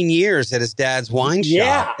 15 years at his dad's wine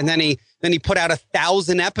shop. And then he put out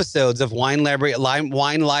 1,000 episodes of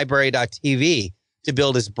WineLibrary.tv to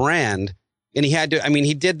build his brand. And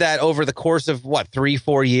he did that over the course of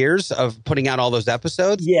 3-4 years of putting out all those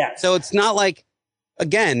episodes. Yeah. So it's not like,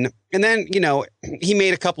 again, and then, he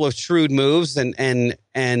made a couple of shrewd moves and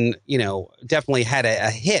definitely had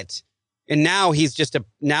a hit. And now he's just a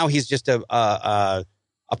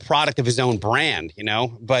product of his own brand,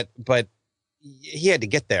 but he had to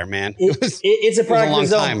get there, man. It's a product of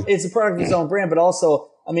his own. It's a product of his own brand, but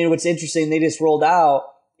also, what's interesting, they just rolled out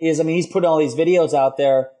is, he's putting all these videos out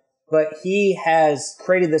there, but he has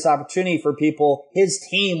created this opportunity for people. His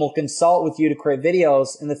team will consult with you to create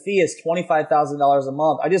videos, and the fee is $25,000 a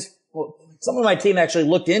month. Someone on my team actually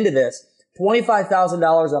looked into this.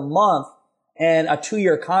 $25,000 a month and a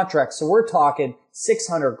 2-year contract. So we're talking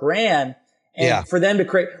 $600,000. And for them to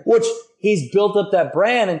create, which he's built up that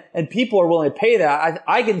brand, and people are willing to pay that.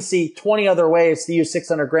 I can see 20 other ways to use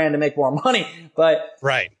 $600,000 to make more money, but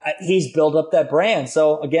he's built up that brand.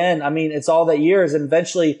 So again, it's all that years, and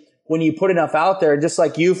eventually when you put enough out there, just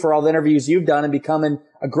like you for all the interviews you've done and becoming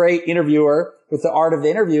a great interviewer with the art of the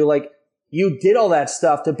interview, like you did all that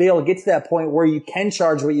stuff to be able to get to that point where you can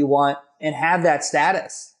charge what you want and have that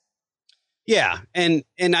status. Yeah. And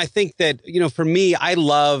I think that, for me, I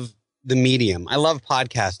love the medium. I love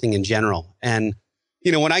podcasting in general. And,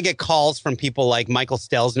 when I get calls from people like Michael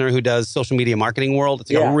Stelzner, who does Social Media Marketing World,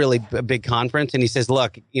 it's like a really big conference. And he says,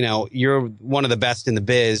 look, you're one of the best in the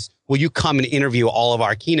biz. Will you come and interview all of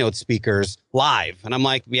our keynote speakers live? And I'm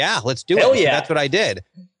like, yeah, let's do it. So that's what I did.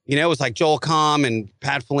 It was like Joel Comm and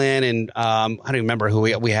Pat Flynn and I don't even remember who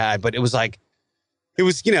we had, but it was like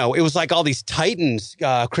all these titans,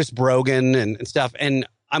 Chris Brogan and stuff. And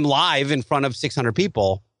I'm live in front of 600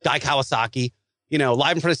 people, Guy Kawasaki,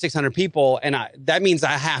 live in front of 600 people. And that means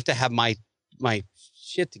I have to have my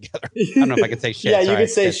shit together. I don't know if I can say shit. Yeah, you can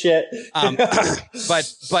say shit. But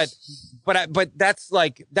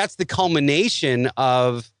that's the culmination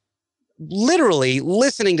of literally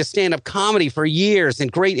listening to stand-up comedy for years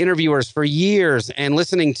and great interviewers for years and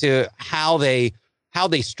listening to how they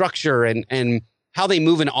structure and how they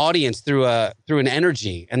move an audience through an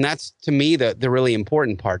energy. And that's, to me, the really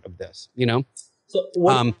important part of this, So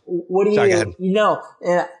what do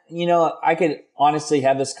I could honestly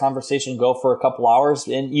have this conversation go for a couple hours,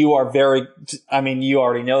 and you are you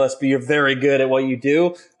already know this, but you're very good at what you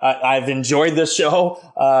do. I've enjoyed this show.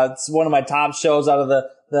 It's one of my top shows out of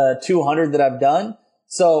the 200 that I've done.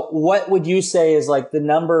 So what would you say is like the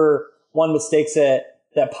number one mistakes that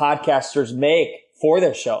podcasters make for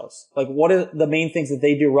their shows? Like, what are the main things that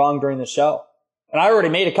they do wrong during the show? And I already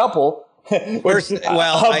made a couple. First,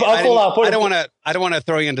 well, I don't want to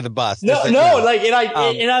throw you under the bus. I'm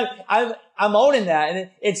owning that,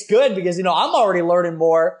 and it's good because I'm already learning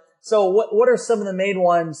more. So what are some of the main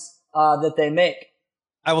ones that they make?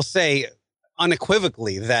 I will say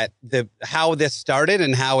unequivocally that how this started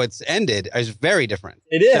and how it's ended is very different.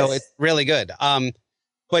 It is. So it's really good.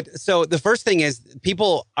 But so the first thing is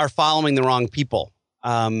people are following the wrong people.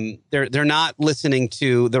 They're not listening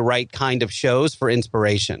to the right kind of shows for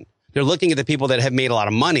inspiration. They're looking at the people that have made a lot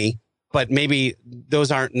of money, but maybe those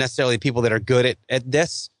aren't necessarily people that are good at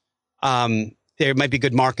this. They might be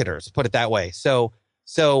good marketers, put it that way. So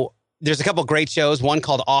there's a couple of great shows. One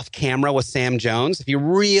called Off Camera with Sam Jones. If you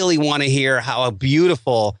really want to hear how a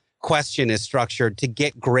beautiful question is structured to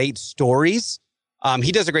get great stories,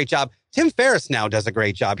 he does a great job. Tim Ferriss now does a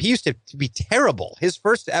great job. He used to be terrible. His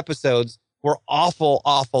first episodes were awful,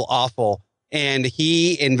 awful, awful. And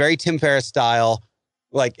he, in very Tim Ferriss style,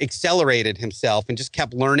 accelerated himself and just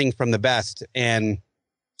kept learning from the best. And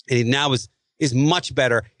he now is much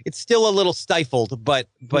better. It's still a little stifled, but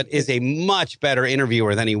is a much better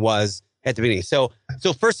interviewer than he was at the beginning. So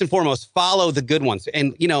first and foremost, follow the good ones.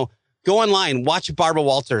 And, go online, watch Barbara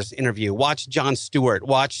Walters interview, watch Jon Stewart,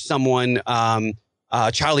 watch someone,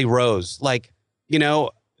 Charlie Rose.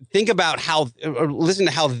 Think about listen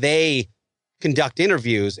to how they conduct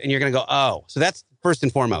interviews, and you're going to go, oh, so that's first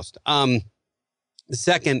and foremost. The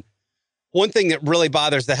second, one thing that really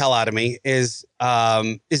bothers the hell out of me is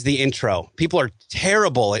the intro. People are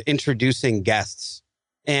terrible at introducing guests.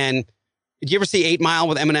 And did you ever see 8 Mile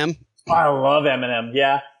with Eminem? I love Eminem.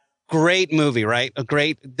 Yeah. Great movie, right?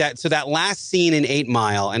 So that last scene in 8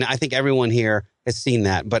 Mile, and I think everyone here has seen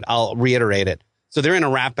that, but I'll reiterate it. So they're in a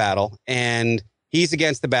rap battle and he's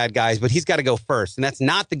against the bad guys, but he's got to go first. And that's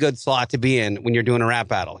not the good slot to be in when you're doing a rap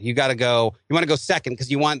battle. You want to go second because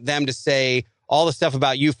you want them to say all the stuff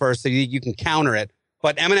about you first so you can counter it.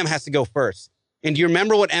 But Eminem has to go first. And do you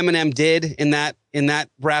remember what Eminem did in that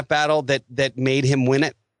rap battle that made him win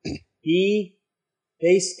it? He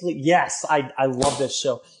basically, yes, I love this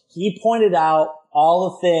show. He pointed out all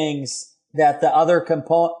the things that the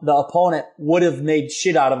opponent would have made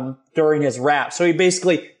shit out of him during his rap. So he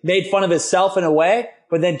basically made fun of himself in a way,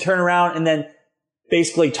 but then turned around and then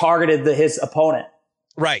basically targeted his opponent.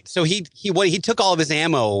 Right. So he took all of his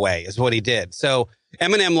ammo away is what he did. So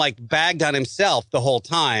Eminem like bagged on himself the whole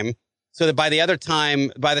time. So that by the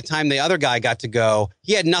time the other guy got to go,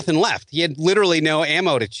 he had nothing left. He had literally no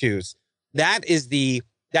ammo to choose. That is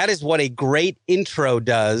what a great intro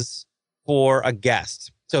does for a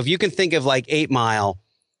guest. So if you can think of like 8 Mile,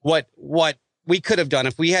 what we could have done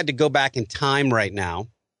if we had to go back in time right now,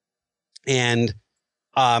 and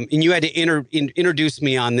you had to introduce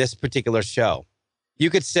me on this particular show, you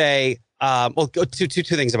could say, two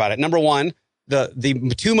things about it. Number one,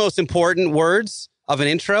 the two most important words of an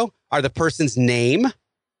intro are the person's name,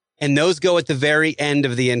 and those go at the very end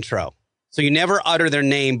of the intro. So you never utter their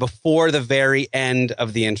name before the very end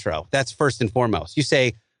of the intro. That's first and foremost. You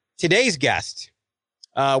say, today's guest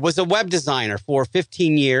was a web designer for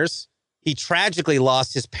 15 years. He tragically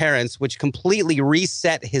lost his parents, which completely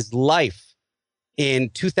reset his life in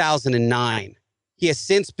 2009. He has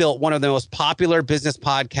since built one of the most popular business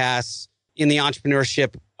podcasts in the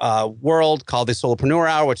entrepreneurship world called the Solopreneur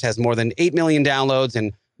Hour, which has more than 8 million downloads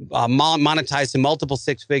and monetized in multiple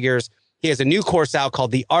 6 figures. He has a new course out called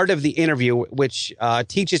The Art of the Interview, which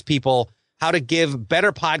teaches people how to give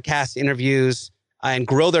better podcast interviews and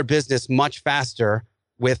grow their business much faster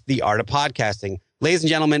with the art of podcasting. Ladies and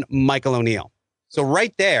gentlemen, Michael O'Neal. So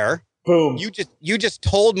right there, boom, you just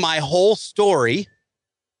told my whole story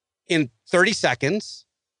in 30 seconds.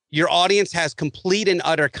 Your audience has complete and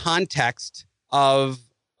utter context of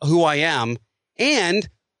who I am, and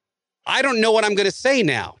I don't know what I'm going to say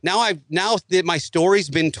now. Now that my story's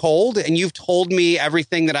been told and you've told me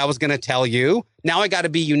everything that I was going to tell you, now I got to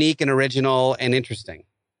be unique and original and interesting.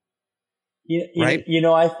 Right?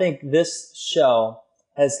 I think this show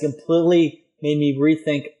has completely made me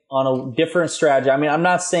rethink on a different strategy. I mean, I'm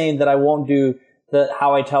not saying that I won't do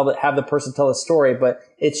how I have the person tell the story, but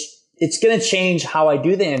it's going to change how I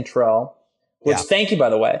do the intro, which thank you, by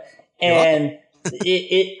the way. And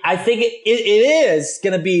I think it is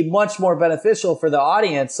going to be much more beneficial for the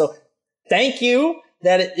audience. So thank you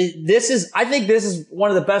I think this is one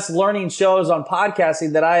of the best learning shows on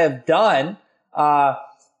podcasting that I have done.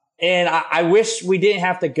 And I wish we didn't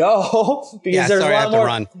have to go because there's a lot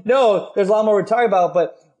more. No, there's a lot more to talk about,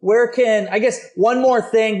 but I guess one more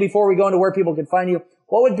thing before we go into where people can find you.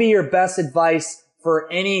 What would be your best advice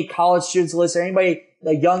for any college students listening, anybody,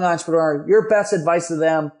 a young entrepreneur, your best advice to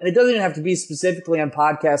them? And it doesn't even have to be specifically on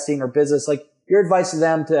podcasting or business, like your advice to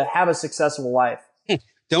them to have a successful life.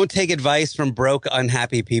 Don't take advice from broke,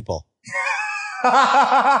 unhappy people.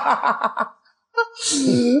 I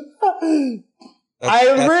agree.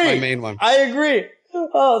 That's my main one. I agree.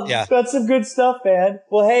 Oh, yeah. That's some good stuff, man.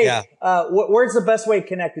 Well, hey, where's the best way to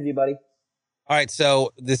connect with you, buddy? All right.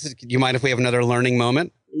 So do you mind if we have another learning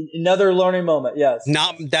moment? Another learning moment. Yes.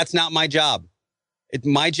 That's not my job.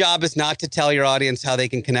 My job is not to tell your audience how they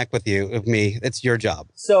can connect with me. It's your job.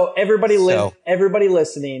 So everybody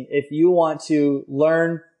listening, if you want to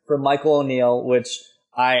learn from Michael O'Neal, which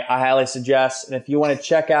I highly suggest, and if you want to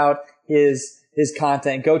check out his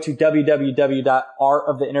content, go to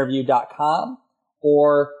www.artoftheinterview.com,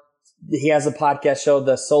 or he has a podcast show,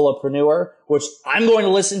 The Solopreneur, which I'm going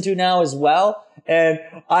to listen to now as well. And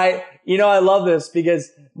I love this because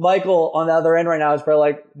Michael on the other end right now is probably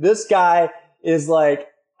like, this guy is like,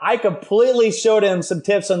 I completely showed him some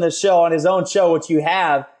tips on this show, on his own show, which you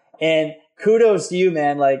have. And kudos to you,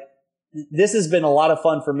 man. Like, this has been a lot of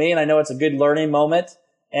fun for me, and I know it's a good learning moment.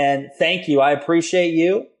 And thank you. I appreciate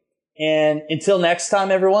you. And until next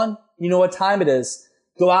time, everyone, you know what time it is.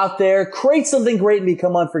 Go out there, create something great, and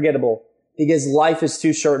become unforgettable, because life is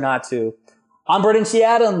too short not to. I'm Brendan C.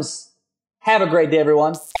 Adams. Have a great day,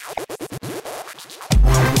 everyone.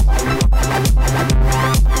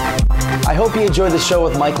 I hope you enjoyed the show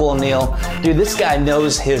with Michael O'Neal. Dude, this guy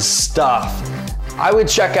knows his stuff. I would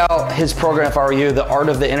check out his program if I were you, The Art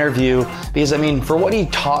of the Interview, because for what he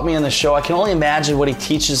taught me on the show, I can only imagine what he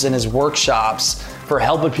teaches in his workshops for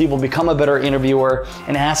helping people become a better interviewer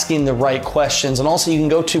and asking the right questions. And also you can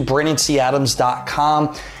go to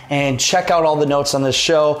BrendanCAdams.com and check out all the notes on this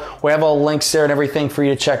show. We have all the links there and everything for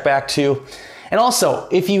you to check back to. And also,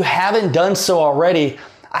 if you haven't done so already,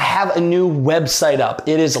 I have a new website up.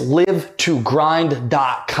 It is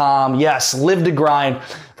live2grind.com. Yes, live to grind.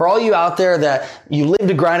 For all you out there that you live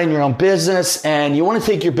to grind in your own business and you want to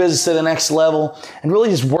take your business to the next level and really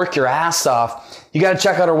just work your ass off, you got to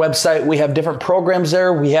check out our website. We have different programs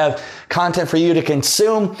there. We have content for you to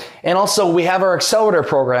consume. And also we have our accelerator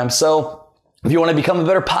program. So if you want to become a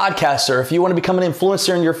better podcaster, if you want to become an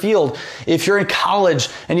influencer in your field, if you're in college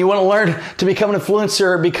and you want to learn to become an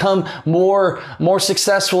influencer, become more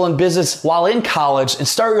successful in business while in college and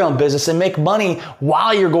start your own business and make money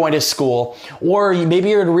while you're going to school, or maybe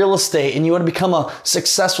you're in real estate and you want to become a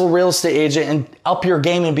successful real estate agent and up your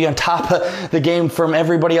game and be on top of the game from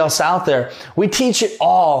everybody else out there. We teach it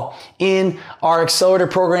all in our accelerator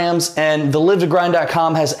programs, and the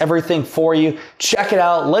live2grind.com has everything for you. Check it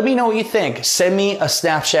out. Let me know what you think. Send me a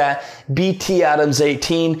Snapchat,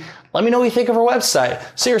 BTAdams18. Let me know what you think of our website.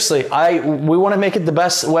 Seriously, we want to make it the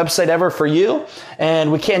best website ever for you,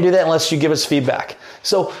 and we can't do that unless you give us feedback.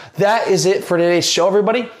 So that is it for today's show,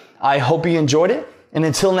 everybody. I hope you enjoyed it. And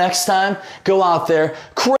until next time, go out there,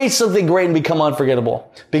 create something great, and become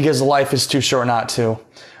unforgettable, because life is too short not to.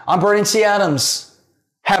 I'm Brandon C. Adams.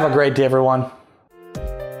 Have a great day, everyone.